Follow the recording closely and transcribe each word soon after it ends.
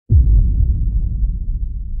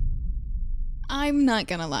I'm not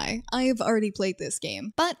gonna lie, I've already played this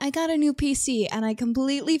game, but I got a new PC and I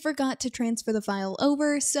completely forgot to transfer the file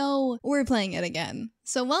over, so we're playing it again.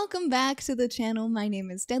 So welcome back to the channel, my name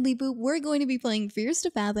is Deadly Boop. We're going to be playing Fears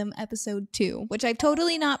to Fathom episode 2, which I've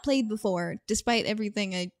totally not played before, despite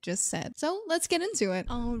everything I just said. So let's get into it.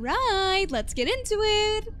 Alright, let's get into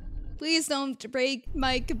it! Please don't break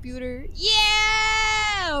my computer.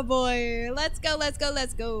 Yeah, boy! Let's go, let's go,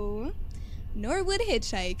 let's go! Norwood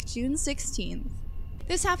Hitchhike, June 16th.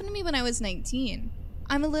 This happened to me when I was 19.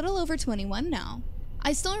 I'm a little over 21 now.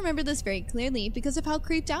 I still remember this very clearly because of how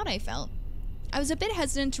creeped out I felt. I was a bit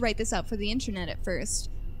hesitant to write this out for the internet at first,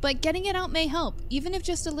 but getting it out may help, even if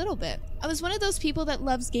just a little bit. I was one of those people that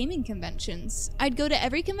loves gaming conventions. I'd go to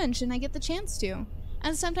every convention I get the chance to,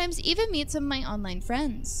 and sometimes even meet some of my online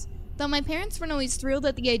friends. Though my parents weren't always thrilled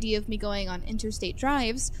at the idea of me going on interstate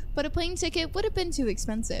drives, but a plane ticket would have been too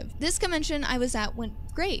expensive. This convention I was at went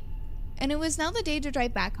great, and it was now the day to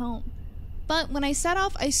drive back home. But when I set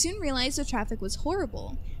off, I soon realized the traffic was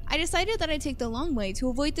horrible. I decided that I'd take the long way to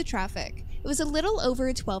avoid the traffic. It was a little over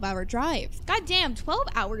a 12-hour drive. God damn, 12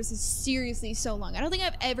 hours is seriously so long. I don't think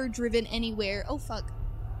I've ever driven anywhere. Oh fuck.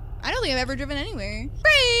 I don't think I've ever driven anywhere.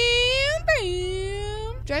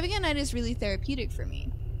 Driving at night is really therapeutic for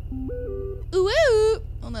me. Ooh, ooh.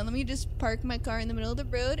 Hold on, let me just park my car in the middle of the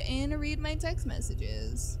road and read my text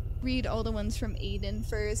messages. Read all the ones from Aiden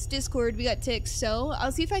first. Discord, we got ticks, so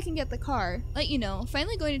I'll see if I can get the car. Let you know.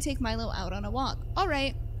 Finally going to take Milo out on a walk.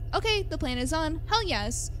 Alright. Okay, the plan is on. Hell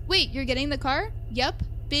yes. Wait, you're getting the car? Yep.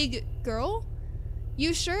 Big girl?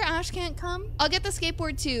 You sure Ash can't come? I'll get the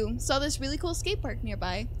skateboard too. Saw this really cool skate park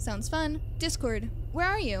nearby. Sounds fun. Discord, where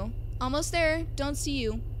are you? Almost there. Don't see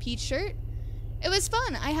you. Peach shirt? It was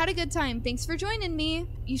fun. I had a good time. Thanks for joining me.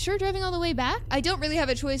 You sure driving all the way back? I don't really have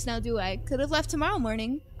a choice now, do I? Could have left tomorrow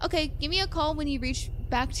morning. Okay, give me a call when you reach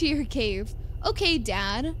back to your cave. Okay,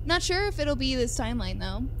 Dad. Not sure if it'll be this timeline,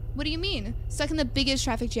 though. What do you mean? Stuck in the biggest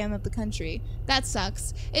traffic jam of the country. That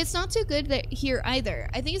sucks. It's not too good here either.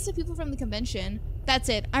 I think it's the people from the convention. That's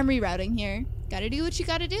it. I'm rerouting here. Gotta do what you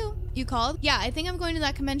gotta do. You called? Yeah, I think I'm going to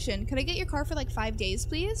that convention. Could I get your car for like 5 days,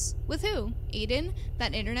 please? With who? Aiden?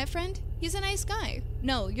 That internet friend? He's a nice guy.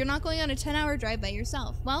 No, you're not going on a 10-hour drive by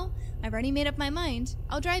yourself. Well, I've already made up my mind.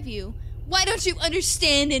 I'll drive you. Why don't you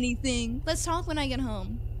understand anything? Let's talk when I get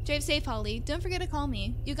home. Drive safe, Holly. Don't forget to call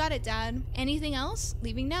me. You got it, Dad. Anything else?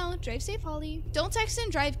 Leaving now. Drive safe, Holly. Don't text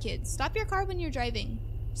and drive, kids. Stop your car when you're driving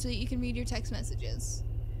so that you can read your text messages.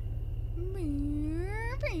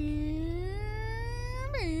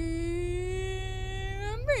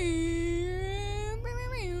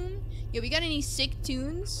 Yo, we got any sick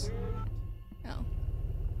tunes? Oh.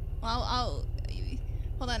 Well, I'll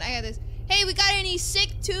hold on, I got this. Hey, we got any sick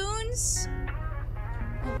tunes?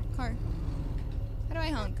 Oh, car. How do I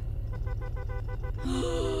honk?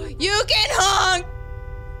 You can honk!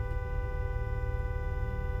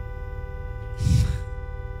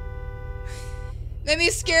 Let me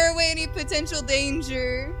scare away any potential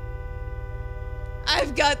danger.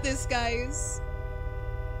 I've got this, guys.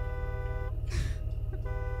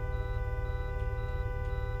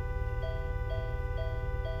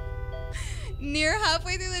 Near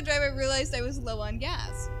halfway through the drive, I realized I was low on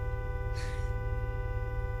gas.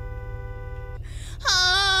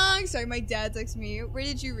 Honk! Sorry, my dad texted me. Where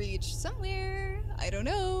did you reach? Somewhere. I don't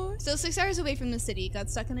know. Still 6 hours away from the city.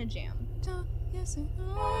 Got stuck in a jam.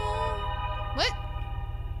 What?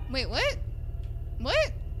 Wait, what?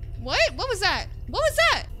 What? What? What was that? What was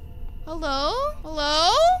that? Hello?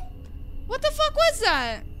 Hello? What the fuck was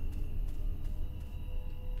that?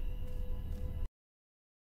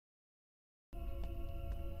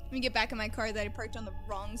 Let me get back in my car that I parked on the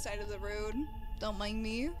wrong side of the road. Don't mind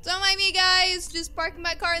me. Don't mind me, guys. Just parking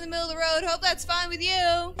my car in the middle of the road. Hope that's fine with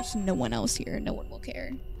you. There's no one else here. No one will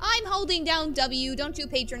care. I'm holding down W. Don't you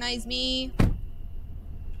patronize me.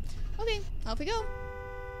 Okay, off we go.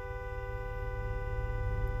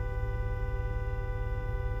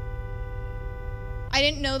 I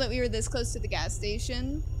didn't know that we were this close to the gas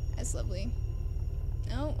station. That's lovely.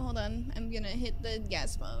 Oh, hold on. I'm gonna hit the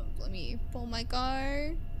gas pump. Let me pull my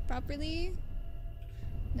car properly.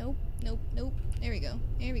 Nope, nope, nope. There we go.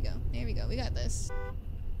 There we go. There we go. We got this.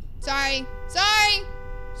 Sorry. Sorry!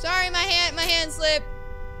 Sorry, my hand slipped.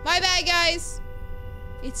 My bad, guys.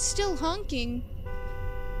 It's still honking.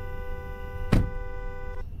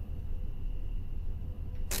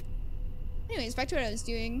 Anyways, back to what I was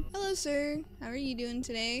doing. Hello, sir. How are you doing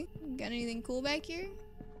today? Got anything cool back here?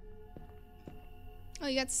 Oh,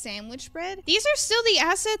 you got sandwich bread? These are still the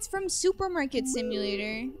assets from Supermarket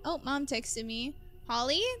Simulator. Oh, Mom texted me.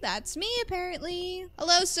 Holly, that's me, apparently.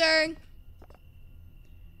 Hello, sir.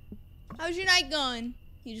 How's your night going?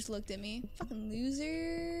 He just looked at me. Fucking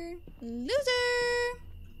loser. Loser!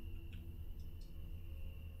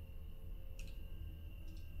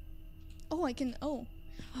 Oh, I can, oh.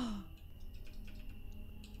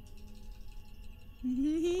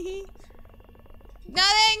 Nothing!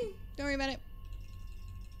 Don't worry about it.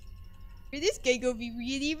 This guy gonna be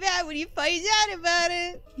really bad when he finds out about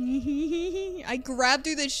it. I grabbed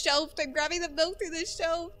through the shelf. I'm grabbing the milk through the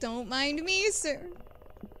shelf. Don't mind me, sir.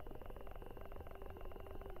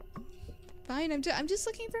 Fine, I'm just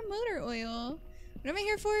looking for motor oil. What am I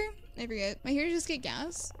here for? I forget. Am I here to just get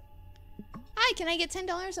gas? Hi, can I get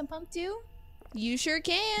 $10 on pump 2? You sure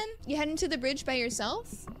can. You heading to the bridge by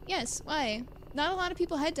yourself? Yes, why? Not a lot of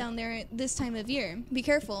people head down there at this time of year. Be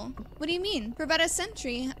careful. What do you mean? For about a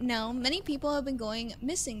century now, many people have been going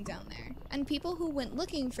missing down there, and people who went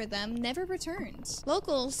looking for them never returned.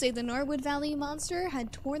 Locals say the Norwood Valley monster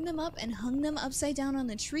had torn them up and hung them upside down on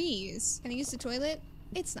the trees. Can I use the toilet?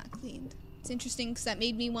 It's not cleaned. It's interesting because that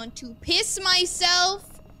made me want to piss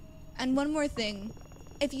myself. And one more thing.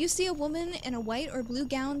 If you see a woman in a white or blue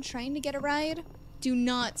gown trying to get a ride, do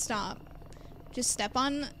not stop. Just step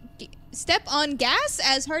on gas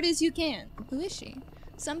as hard as you can. Who is she?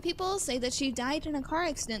 Some people say that she died in a car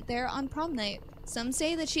accident there on prom night. Some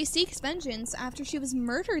say that she seeks vengeance after she was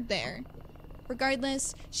murdered there.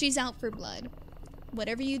 Regardless, she's out for blood.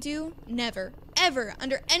 Whatever you do, never, ever,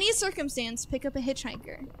 under any circumstance, pick up a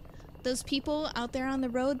hitchhiker. Those people out there on the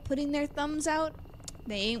road putting their thumbs out,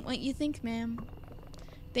 they ain't what you think, ma'am.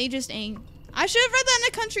 They just ain't. I should have read that in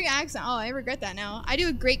a country accent. Oh, I regret that now. I do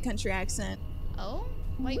a great country accent. Oh,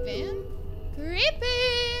 white van? Creepy!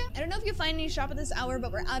 I don't know if you'll find any shop at this hour,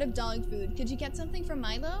 but we're out of dog food. Could you get something from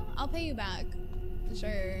Milo? I'll pay you back.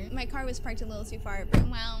 Sure. My car was parked a little too far, but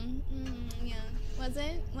wow. Yeah. Was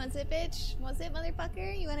it? Was it, bitch? Was it,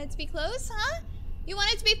 motherfucker? You wanted to be close, huh? You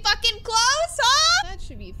wanted to be fucking close, huh? That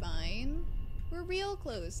should be fine. We're real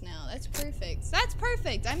close now. That's perfect. That's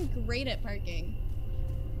perfect. I'm great at parking.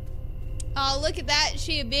 Oh, look at that.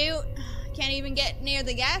 She a beaut. Can't even get near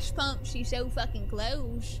the gas pump. She's so fucking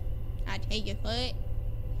close. I tell you what.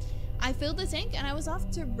 I filled the tank and I was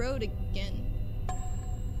off to road again.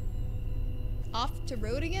 Off to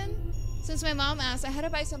road again? Since my mom asked, I had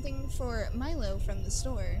to buy something for Milo from the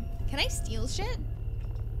store. Can I steal shit?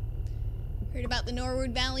 Heard about the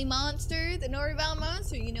Norwood Valley monster? The Norwood Valley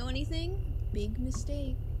monster, you know anything? Big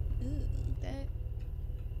mistake. Ooh, that.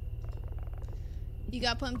 You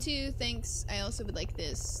got pump 2, thanks. I also would like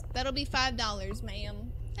this. That'll be $5,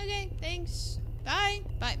 ma'am. Okay, thanks. Bye.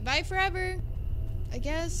 Bye. Bye forever. I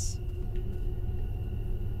guess.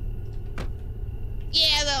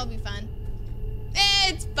 Yeah, that'll be fun.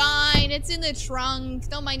 It's fine. It's in the trunk.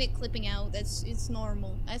 Don't mind it clipping out. It's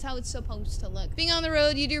normal. That's how it's supposed to look. Being on the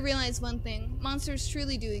road, you do realize one thing. Monsters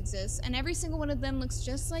truly do exist, and every single one of them looks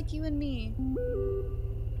just like you and me.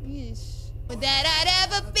 Yes. But that I'd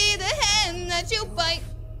ever be the hand that you bite.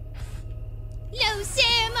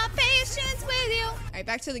 Losing my patience with you. Alright,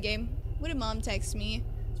 back to the game. What did mom text me?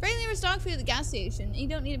 Apparently there was dog food at the gas station, and you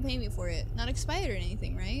don't need to pay me for it. Not expired or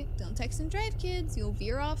anything, right? Don't text and drive, kids. You'll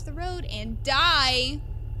veer off the road and die.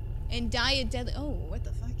 And die a deadly... Oh, what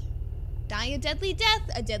the fuck? Die a deadly death.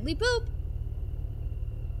 A deadly poop.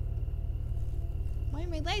 Why are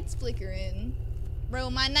my lights flickering? Bro,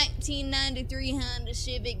 my 1993 Honda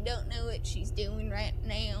Civic don't know what she's doing right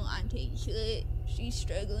now. I tell you what, she's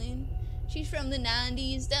struggling. She's from the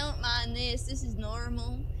 90s. Don't mind this. This is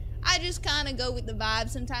normal. I just kind of go with the vibe.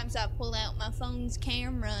 Sometimes I pull out my phone's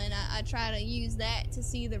camera and I try to use that to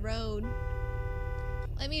see the road.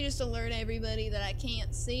 Let me just alert everybody that I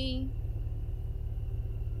can't see.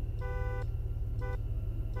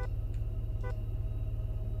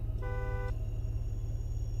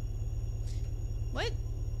 What?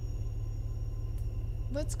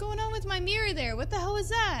 What's going on with my mirror there? What the hell is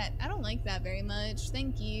that? I don't like that very much.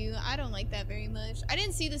 Thank you. I don't like that very much. I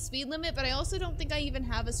didn't see the speed limit, but I also don't think I even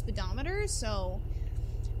have a speedometer, so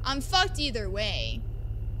I'm fucked either way.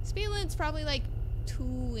 Speed limit's probably like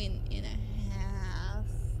 2.5.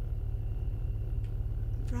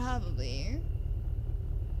 Probably.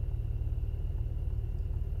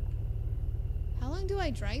 How long do I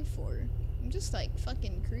drive for? I'm just like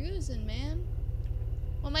fucking cruising, man.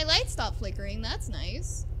 Well, my lights stopped flickering. That's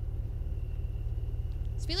nice.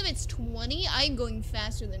 Speed limit's 20. I'm going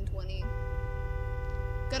faster than 20.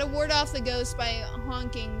 Gotta ward off the ghost by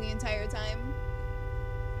honking the entire time.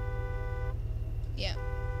 Yeah.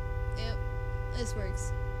 Yep. This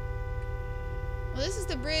works. Well, this is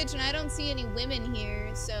the bridge, and I don't see any women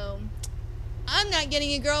here, so I'm not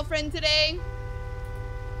getting a girlfriend today.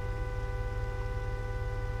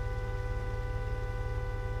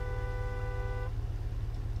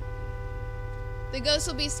 The ghosts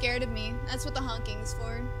will be scared of me. That's what the honking's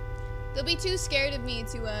for. They'll be too scared of me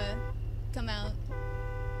to, come out.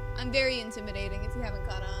 I'm very intimidating if you haven't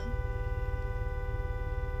caught on.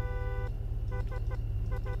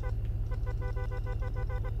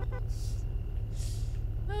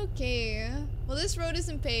 Okay. Well, this road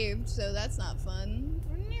isn't paved, so that's not fun.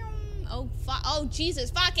 Oh,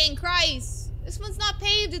 Jesus fucking Christ! This one's not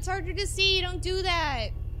paved, it's harder to see, don't do that!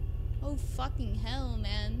 Oh, fucking hell,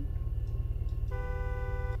 man.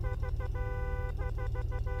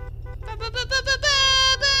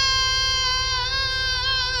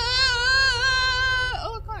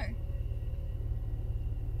 Oh, a car.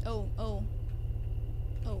 Oh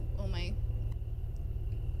my.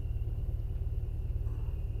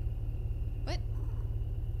 What?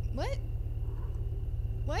 What?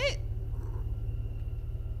 What?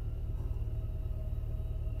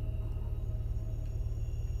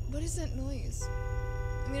 What is that noise?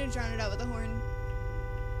 I'm gonna drown it out with a horn.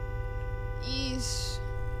 Yeesh.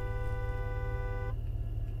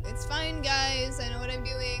 It's fine, guys. I know what I'm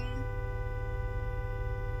doing.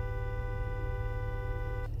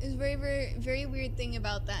 It's very weird thing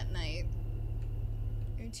about that night.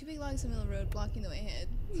 There are two big logs in the middle of the road blocking the way ahead.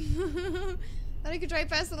 Thought I could drive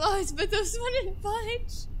past the logs, but those wouldn't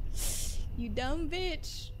budge. You dumb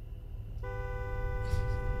bitch.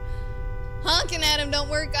 Honking at him don't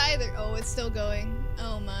work either. Oh, it's still going.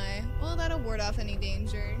 Oh my. Well, that'll ward off any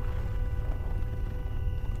danger.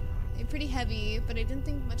 They're pretty heavy, but I didn't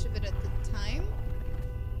think much of it at the time.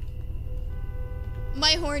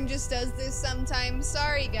 My horn just does this sometimes.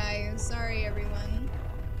 Sorry, guys. Sorry, everyone.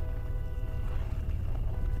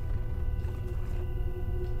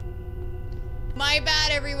 My bad,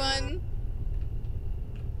 everyone.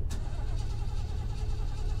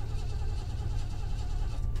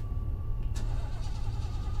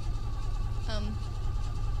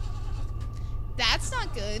 That's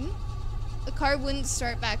not good. The car wouldn't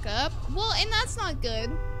start back up. Well, and that's not good.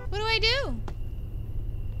 What do I do?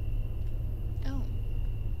 Oh.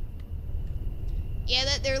 Yeah,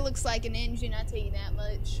 that there looks like an engine, I'll tell you that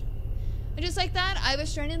much. And just like that, I was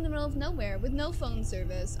stranded in the middle of nowhere with no phone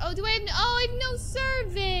service. Oh, do I have no— oh, I have no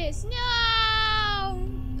service!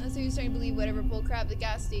 No! So you're starting to believe whatever bullcrap the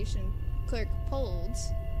gas station clerk pulled.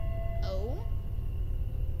 Oh?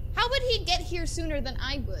 How would he get here sooner than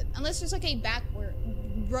I would? Unless there's like a back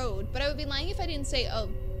road. But I would be lying if I didn't say, oh.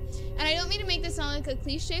 And I don't mean to make this sound like a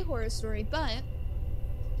cliche horror story, but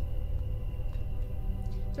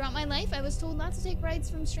throughout my life, I was told not to take rides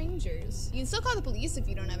from strangers. You can still call the police if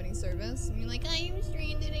you don't have any service. And you're like, I am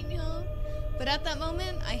stranded, I know. But at that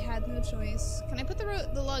moment, I had no choice. Can I put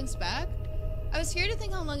the logs back? I was scared to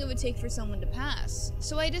think how long it would take for someone to pass.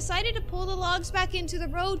 So I decided to pull the logs back into the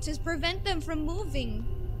road to prevent them from moving.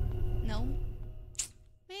 No.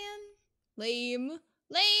 Man. Lame.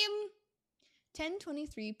 Lame.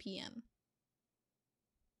 10:23 p.m.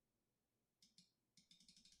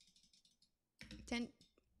 10.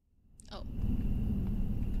 Oh.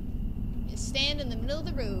 You stand in the middle of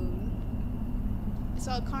the road. I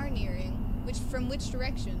saw a car nearing. From which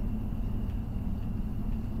direction?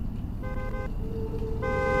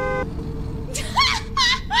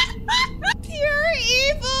 Pure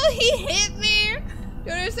evil! He hit me!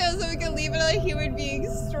 Don't understand how someone can leave another human being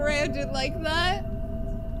stranded like that.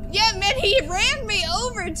 Yeah, man, he ran me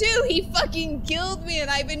over too! He fucking killed me and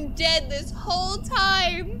I've been dead this whole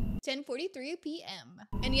time! 10:43 p.m.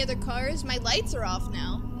 Any other cars? My lights are off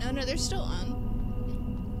now. No, they're still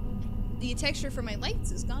on. The texture for my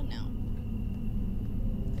lights is gone now.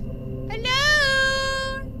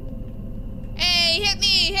 Hello! Hey, hit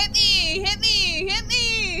me! Hit me! Hit me! Hit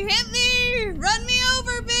me! Hit me! Run me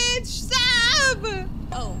over, bitch! Stop!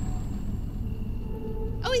 Oh.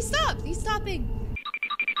 Oh, he stopped! He's stopping.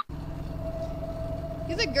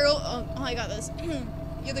 You're the girl— oh, I got this.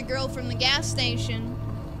 You're the girl from the gas station.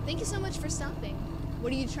 Thank you so much for stopping.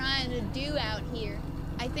 What are you trying to do out here?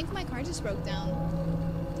 I think my car just broke down.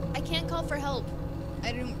 I can't call for help.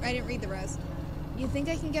 I didn't read the rest. You think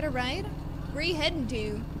I can get a ride? Where are you heading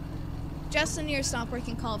to? Just near a stop where I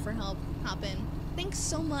can call for help. Hop in. Thanks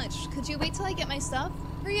so much. Could you wait till I get my stuff?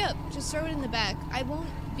 Hurry up. Just throw it in the back. I won't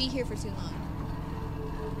be here for too long.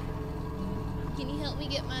 Can you help me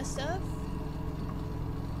get my stuff?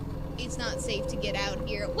 It's not safe to get out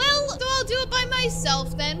here. Well, so I'll do it by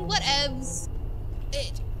myself then. Whatevs.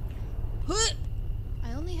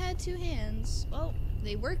 I only had 2 hands. Well,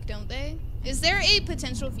 they work, don't they? Is there a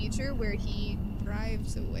potential future where he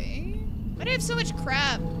drives away? Why do I have so much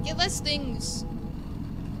crap? Get less things.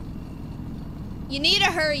 You need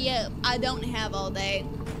to hurry up. I don't have all day.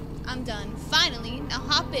 I'm done. Finally, now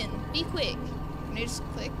hop in. Be quick. Can I just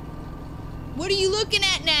click? What are you looking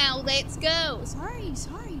at now? Let's go. Sorry.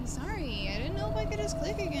 I didn't know if I could just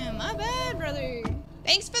click again. My bad, brother.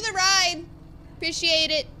 Thanks for the ride.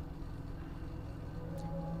 Appreciate it.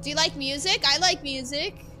 Do you like music? I like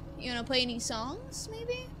music. You wanna play any songs,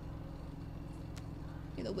 maybe?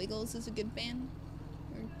 Yeah, the Wiggles is a good band.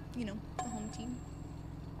 Or, you know, the home team.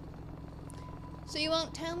 So you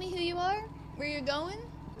won't tell me who you are? Where you're going?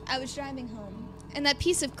 I was driving home. And that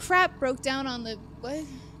piece of crap broke down on the... What?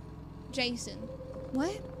 Jason.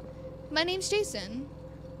 What? My name's Jason.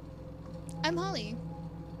 I'm Holly.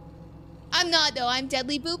 I'm not, though. I'm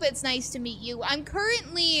Deadly Boop. It's nice to meet you. I'm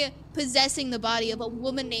currently possessing the body of a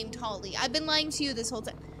woman named Holly. I've been lying to you this whole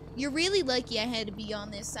time. You're really lucky I had to be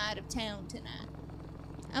on this side of town tonight.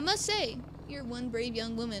 I must say, you're one brave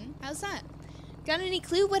young woman. How's that? Got any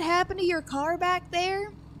clue what happened to your car back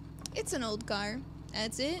there? It's an old car.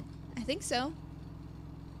 That's it. I think so.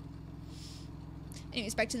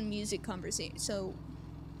 Anyways, back to the music conversation. So,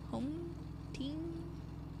 home team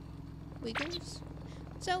Wiggles?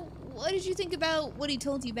 So, what did you think about what he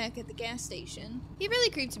told you back at the gas station? He really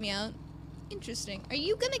creeped me out. Interesting. Are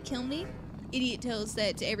you gonna kill me? Idiot tells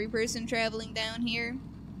that to every person traveling down here.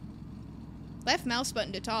 Left mouse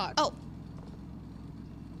button to talk. Oh.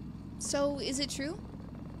 So, is it true?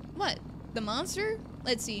 What? The monster?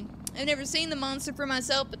 Let's see. I've never seen the monster for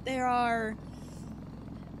myself, but there are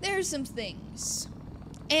some things.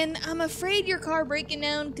 And I'm afraid your car breaking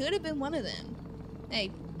down could have been one of them.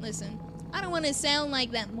 Hey, listen. I don't want to sound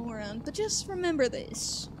like that moron, but just remember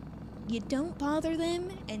this. You don't bother them,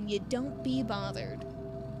 and you don't be bothered.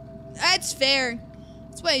 That's fair.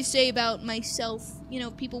 That's what I say about myself. You know,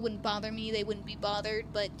 if people wouldn't bother me, they wouldn't be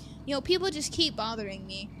bothered. But, you know, people just keep bothering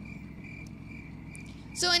me.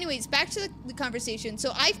 So anyways, back to the conversation.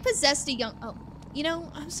 So I've possessed a young... Oh, you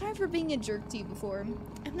know, I'm sorry for being a jerk to you before.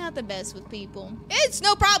 I'm not the best with people. It's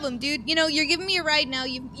no problem, dude. You know, you're giving me a ride now.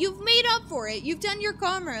 You've made up for it. You've done your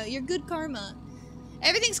karma, your good karma.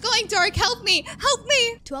 Everything's going dark. Help me. Help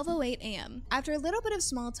me. 12:08 a.m. After a little bit of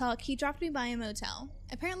small talk, he dropped me by a motel.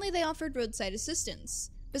 Apparently, they offered roadside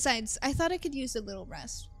assistance. Besides, I thought I could use a little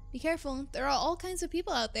rest. Be careful. There are all kinds of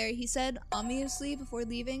people out there, he said, ominously before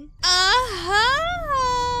leaving.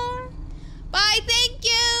 Bye, thank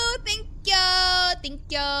you.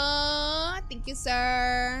 Thank you,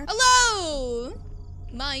 sir. Hello!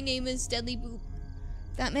 My name is Deadly Boop.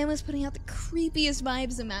 That man was putting out the creepiest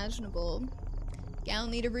vibes imaginable. Gal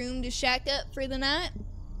need a room to shack up for the night.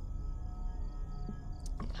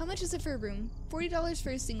 How much is it for a room? $40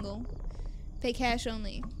 for a single. Pay cash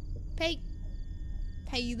only. Pay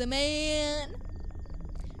the man.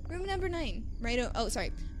 Room number 9.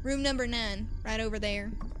 Room number 9. Right over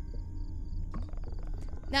there.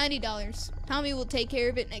 $90. Tommy will take care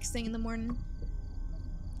of it next thing in the morning.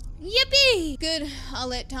 Yippee! Good, I'll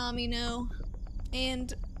let Tommy know.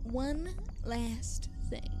 And one last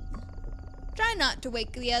thing. Try not to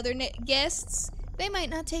wake the other guests. They might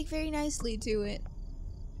not take very nicely to it.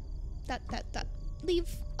 Leave.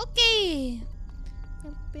 Okay.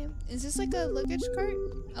 Is this like a luggage cart?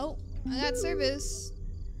 Oh, I got service.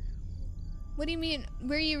 What do you mean?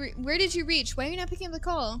 Where did you reach? Why are you not picking up the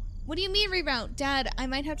call? What do you mean reroute? Dad, I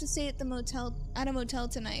might have to stay at a motel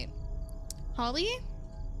tonight. Holly?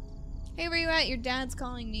 Hey, where you at? Your dad's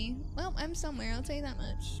calling me. Well, I'm somewhere, I'll tell you that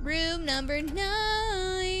much. Room number 9.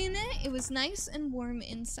 It was nice and warm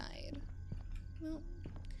inside. Well,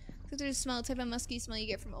 because there's a smell, type of musky smell you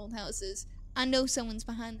get from old houses. I know someone's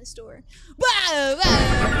behind this door.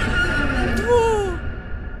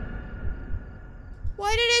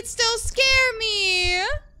 Why did it still scare me?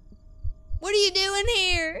 What are you doing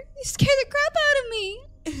here? You scared the crap out of me.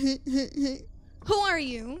 Who are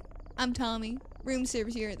you? I'm Tommy. Room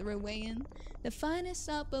service here at the Roadway Inn. The finest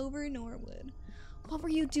stop over in Norwood. What were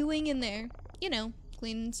you doing in there? You know,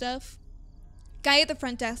 cleaning stuff. Guy at the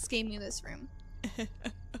front desk gave me this room.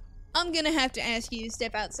 I'm gonna have to ask you to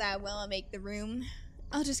step outside while I make the room.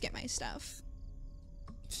 I'll just get my stuff.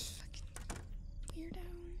 Fucking weirdo.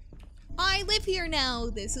 I live here now.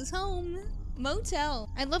 This is home. Motel.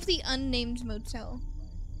 I love the unnamed motel.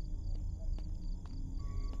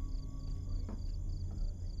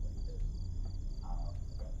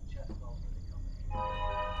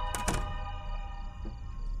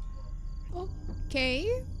 Okay,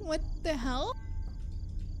 what the hell?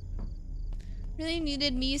 Really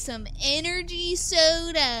needed me some energy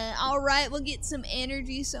soda. Alright, we'll get some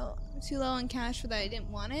energy so too low on cash for that I didn't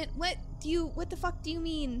want it. What the fuck do you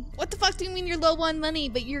mean? What the fuck do you mean you're low on money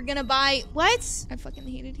but you're gonna buy what? I fucking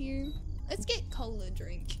hate it here. Let's get cola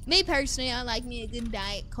drink. Me personally, I like me a good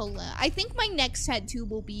Diet Cola. I think my next tattoo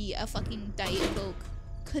will be a fucking Diet Coke.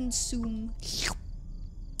 Consume.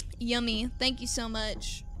 Yummy. Thank you so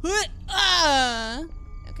much. Okay.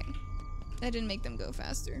 That didn't make them go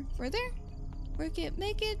faster. Further? Work it,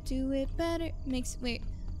 make it, do it better.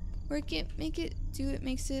 Work it, make it, do it,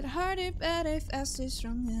 makes it harder, better, faster,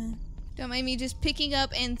 stronger. Don't mind me just picking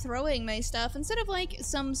up and throwing my stuff instead of like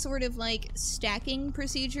some sort of like stacking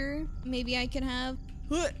procedure maybe I can have.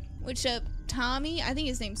 Which Tommy, I think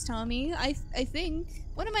his name's Tommy. I think.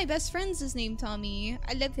 One of my best friends is named Tommy.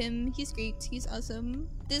 I love him. He's great. He's awesome.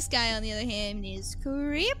 This guy, on the other hand, is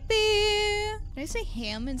creepy. Did I say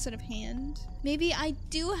ham instead of hand? Maybe I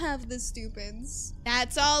do have the stupids.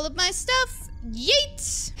 That's all of my stuff.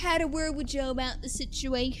 Yeet! Had a word with Joe about the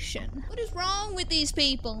situation. What is wrong with these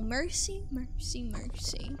people? Mercy, mercy,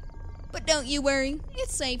 mercy. But don't you worry.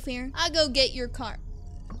 It's safe here. I'll go get your car.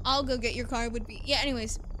 I'll go get your car would be... Yeah,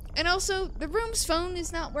 anyways. And also, the room's phone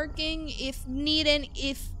is not working. If need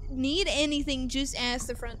anything, just ask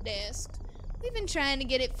the front desk. We've been trying to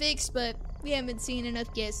get it fixed, but we haven't been seeing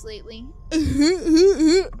enough guests lately.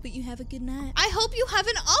 But you have a good night. I hope you have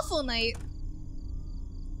an awful night.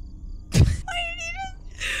 Why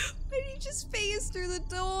did he just phase through the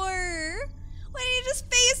door? Why did he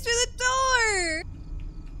just phase through the door?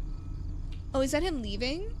 Oh, is that him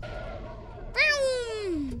leaving?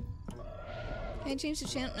 Boom! Can I change the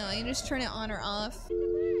channel? No, I can just turn it on or off.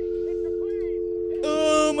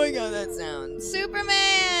 Oh my god, that sounds.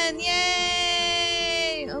 Superman!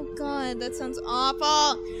 Yay! Oh god, that sounds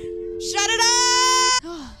awful. Shut it up!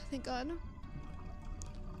 Oh, thank god.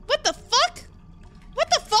 What the fuck? What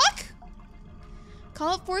the fuck?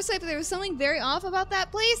 Call it foresight, but there was something very off about that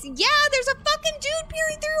place. Yeah, there's a fucking dude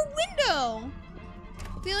peering through a window.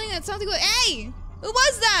 Feeling that something was. Hey! Who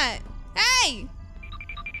was that? Hey!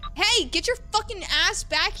 Hey, get your fucking ass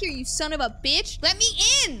back here, you son of a bitch! Let me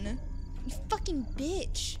in! You fucking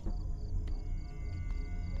bitch.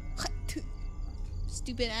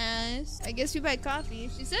 Stupid ass. I guess we buy coffee.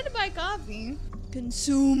 She said to buy coffee.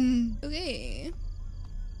 Consume. Okay.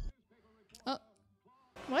 Oh.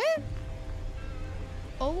 What?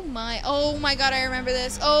 Oh my god, I remember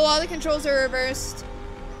this. Oh, all the controls are reversed.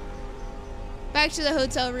 Back to the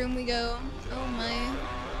hotel room we go. Oh my.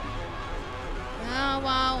 Wow,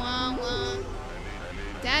 wow, wow, wow.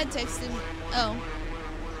 Dad texted me. Oh.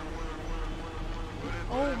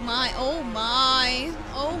 Oh my, oh my,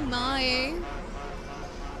 oh my.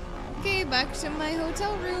 Okay, back to my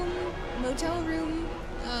hotel room. Motel room.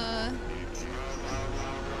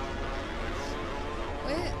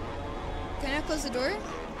 What? Can I close the door?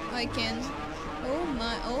 Oh, I can. Oh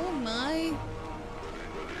my, oh my.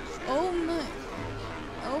 Oh my.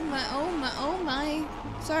 Oh my, oh my, oh my.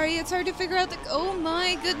 Sorry, it's hard to figure out the. Oh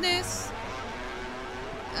my goodness.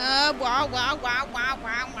 Wow, wow, wow, wow, wow,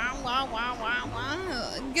 wow, wow, wow, wow,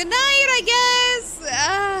 wow. Good night, I guess.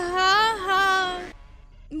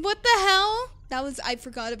 What the hell? That was. I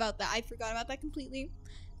forgot about that. I forgot about that completely.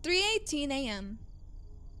 3:18 a.m.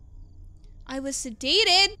 I was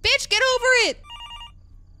sedated. Bitch, get over it.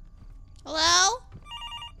 Hello?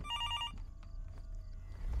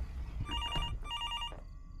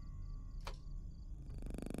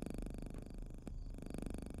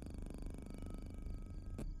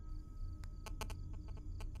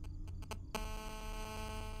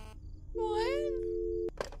 What?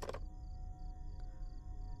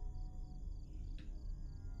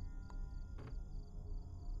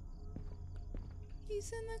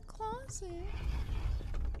 He's in the closet.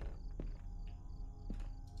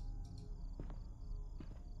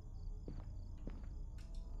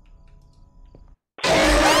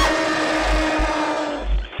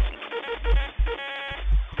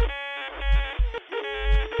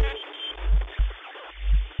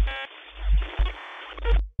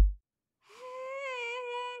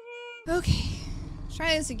 Okay,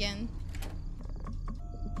 try this again.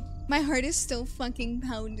 My heart is still fucking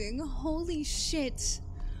pounding. Holy shit.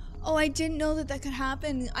 Oh, I didn't know that that could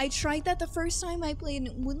happen. I tried that the first time I played and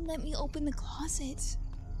it wouldn't let me open the closet.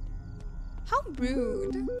 How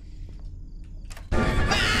rude.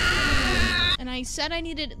 And I said I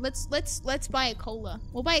needed, let's buy a cola.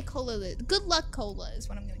 We'll buy a cola. Good luck cola is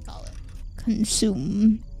what I'm gonna call it.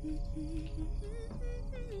 Consume.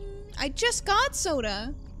 I just got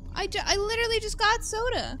soda. I literally just got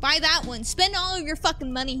soda. Buy that one. Spend all of your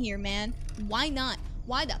fucking money here, man. Why not?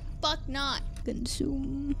 Why the fuck not?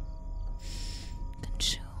 Consume.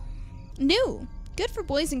 Consume. New. Good for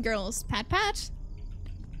boys and girls. Pat pat.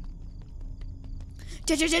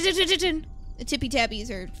 The tippy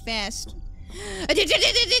tappies are fast.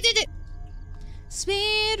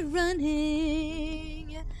 Speed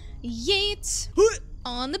running. Yeet.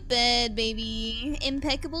 On the bed, baby.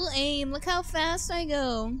 Impeccable aim. Look how fast I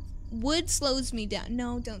go. Wood slows me down.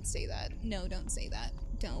 No, don't say that. No, don't say that.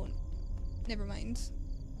 Don't. Never mind.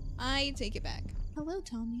 I take it back. Hello,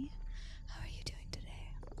 Tommy. How are you doing today?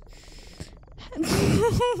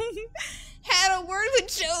 Had a word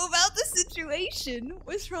with Joe about the situation.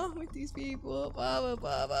 What's wrong with these people? Blah, blah,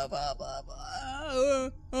 blah, blah, blah, blah,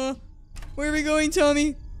 blah. Where are we going,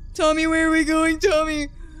 Tommy? Tommy, where are we going, Tommy?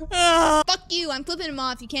 Ah. Fuck you. I'm flipping him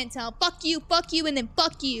off. You can't tell. Fuck you, and then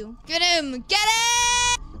fuck you. Get him. Get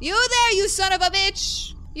him! You there, you son of a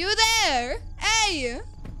bitch. You there. Hey.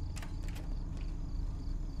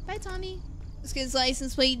 Bye, Tommy. This kid's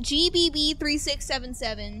license plate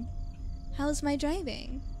GBB3677. How's my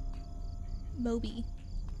driving? Moby.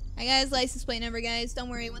 I got his license plate number, guys. Don't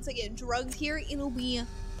worry. Once I get drugged here, it'll be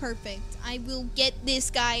perfect. I will get this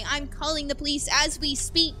guy. I'm calling the police as we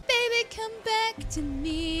speak. Baby, come back to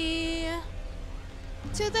me.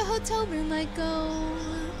 To the hotel room I go.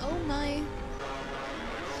 Oh my.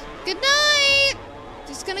 Good night.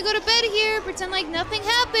 Just gonna go to bed here. Pretend like nothing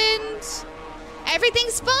happened.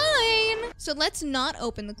 Everything's fine. So let's not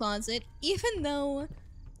open the closet, even though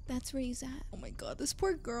that's where he's at. Oh my god, this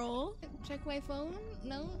poor girl. Check my phone?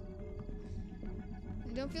 No. I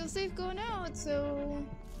don't feel safe going out, so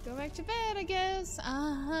go back to bed, I guess.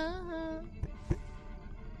 What?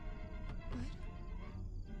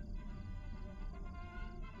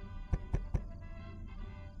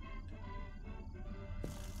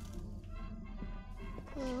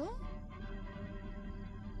 Hello?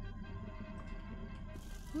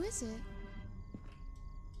 Who is it?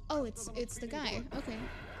 Oh, it's the guy. Okay.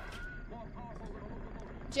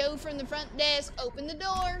 Joe from the front desk, open the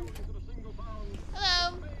door.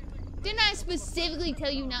 Hello. Didn't I specifically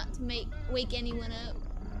tell you not to wake anyone up?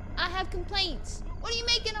 I have complaints. What are you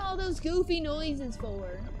making all those goofy noises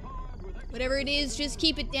for? Whatever it is, just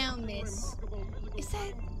keep it down, miss. Is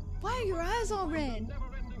that... Why are your eyes all red?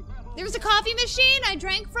 There was a coffee machine. I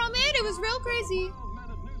drank from it. It was real crazy.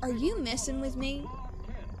 Are you messing with me?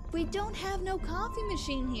 We don't have no coffee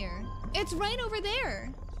machine here. It's right over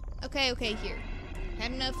there. Okay, here.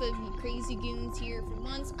 Had enough of you crazy goons here for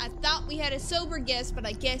once. I thought we had a sober guest, but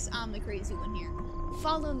I guess I'm the crazy one here.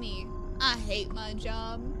 Follow me. I hate my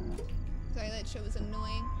job. Sorry, that show was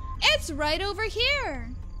annoying. It's right over here.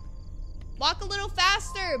 Walk a little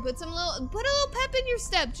faster. Put a little pep in your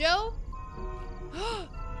step, Joe.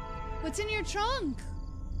 What's in your trunk?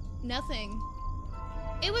 Nothing.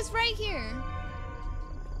 It was right here.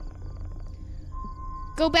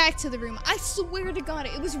 Go back to the room. I swear to God,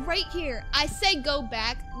 it was right here. I said go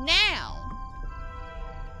back now.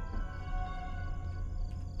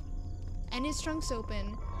 And his trunk's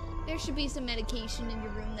open. There should be some medication in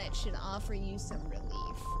your room that should offer you some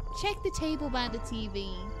relief. Check the table by the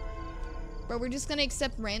TV. Bro, we're just gonna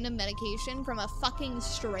accept random medication from a fucking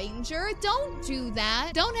stranger? Don't do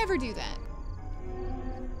that. Don't ever do that.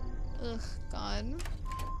 Ugh, God.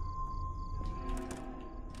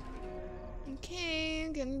 Okay,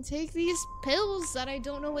 I'm gonna take these pills that I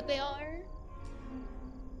don't know what they are.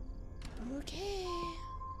 Okay.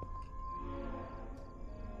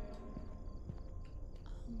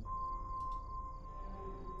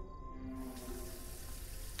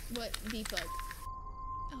 What the fuck?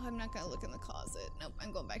 Oh, I'm not gonna look in the closet. Nope,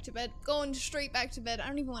 I'm going back to bed. Going straight back to bed. I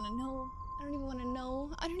don't even want to know. I don't even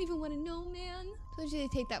want to know, man. Told you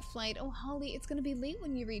to take that flight. Oh, Holly, it's gonna be late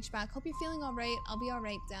when you reach back. Hope you're feeling all right. I'll be all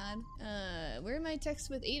right, Dad. Where are my texts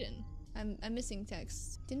with Aiden? I'm missing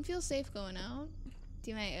texts. Didn't feel safe going out.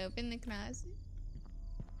 Do I open the closet?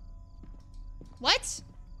 What?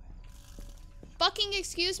 Fucking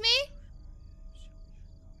excuse me?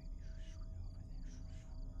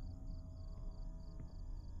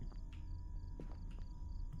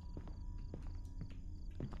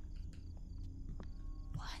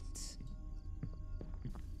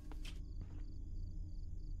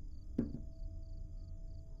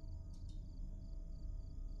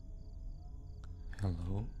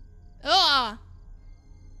 Hello? Ah!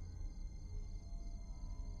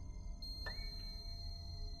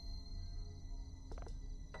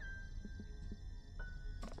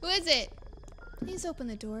 Who is it? Please open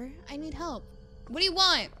the door. I need help. What do you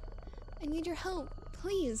want? I need your help.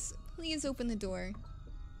 Please. Please open the door.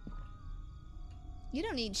 You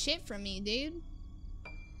don't need shit from me, dude.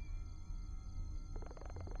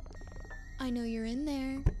 I know you're in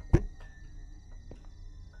there.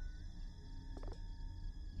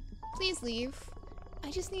 Please leave. I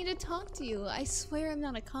just need to talk to you. I swear I'm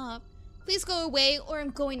not a cop. Please go away or I'm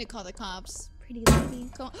going to call the cops. Pretty lady.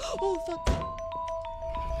 Go. Oh, fuck.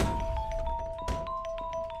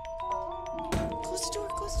 Close the door.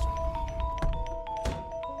 Close the door.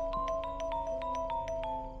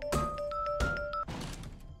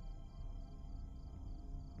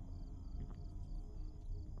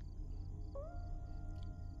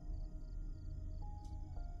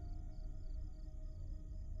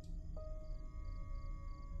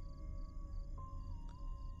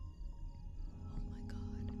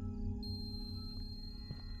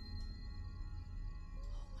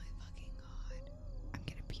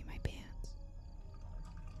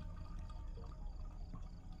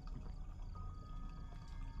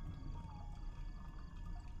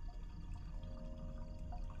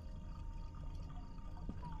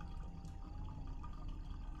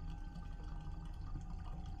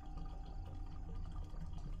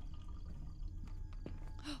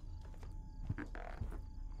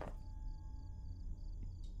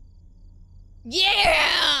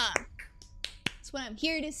 Yeah! That's what I'm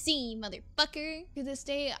here to see, motherfucker. To this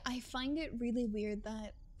day, I find it really weird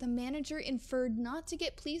that the manager inferred not to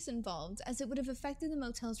get police involved as it would have affected the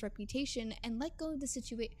motel's reputation and let go of the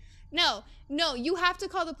situation. No, you have to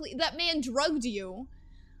call the police. That man drugged you.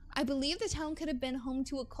 I believe the town could have been home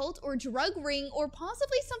to a cult or drug ring or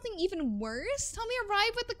possibly something even worse. Tommy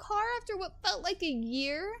arrived with the car after what felt like a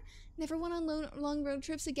year. Never went on long road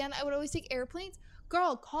trips again. I would always take airplanes.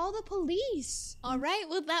 Girl, call the police. All right,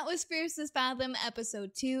 well, that was Fiercest Fathom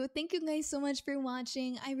episode 2. Thank you guys so much for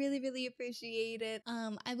watching. I really appreciate it.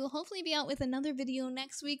 I will hopefully be out with another video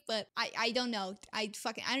next week, but I don't know. I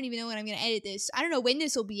don't even know when I'm gonna edit this. I don't know when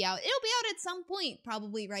this will be out. It'll be out at some point,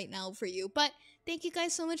 probably right now for you. But thank you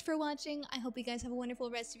guys so much for watching. I hope you guys have a wonderful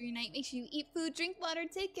rest of your night. Make sure you eat food, drink water,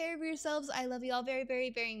 take care of yourselves. I love you all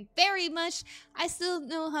very much. I still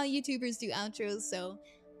know how YouTubers do outros, so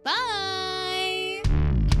bye!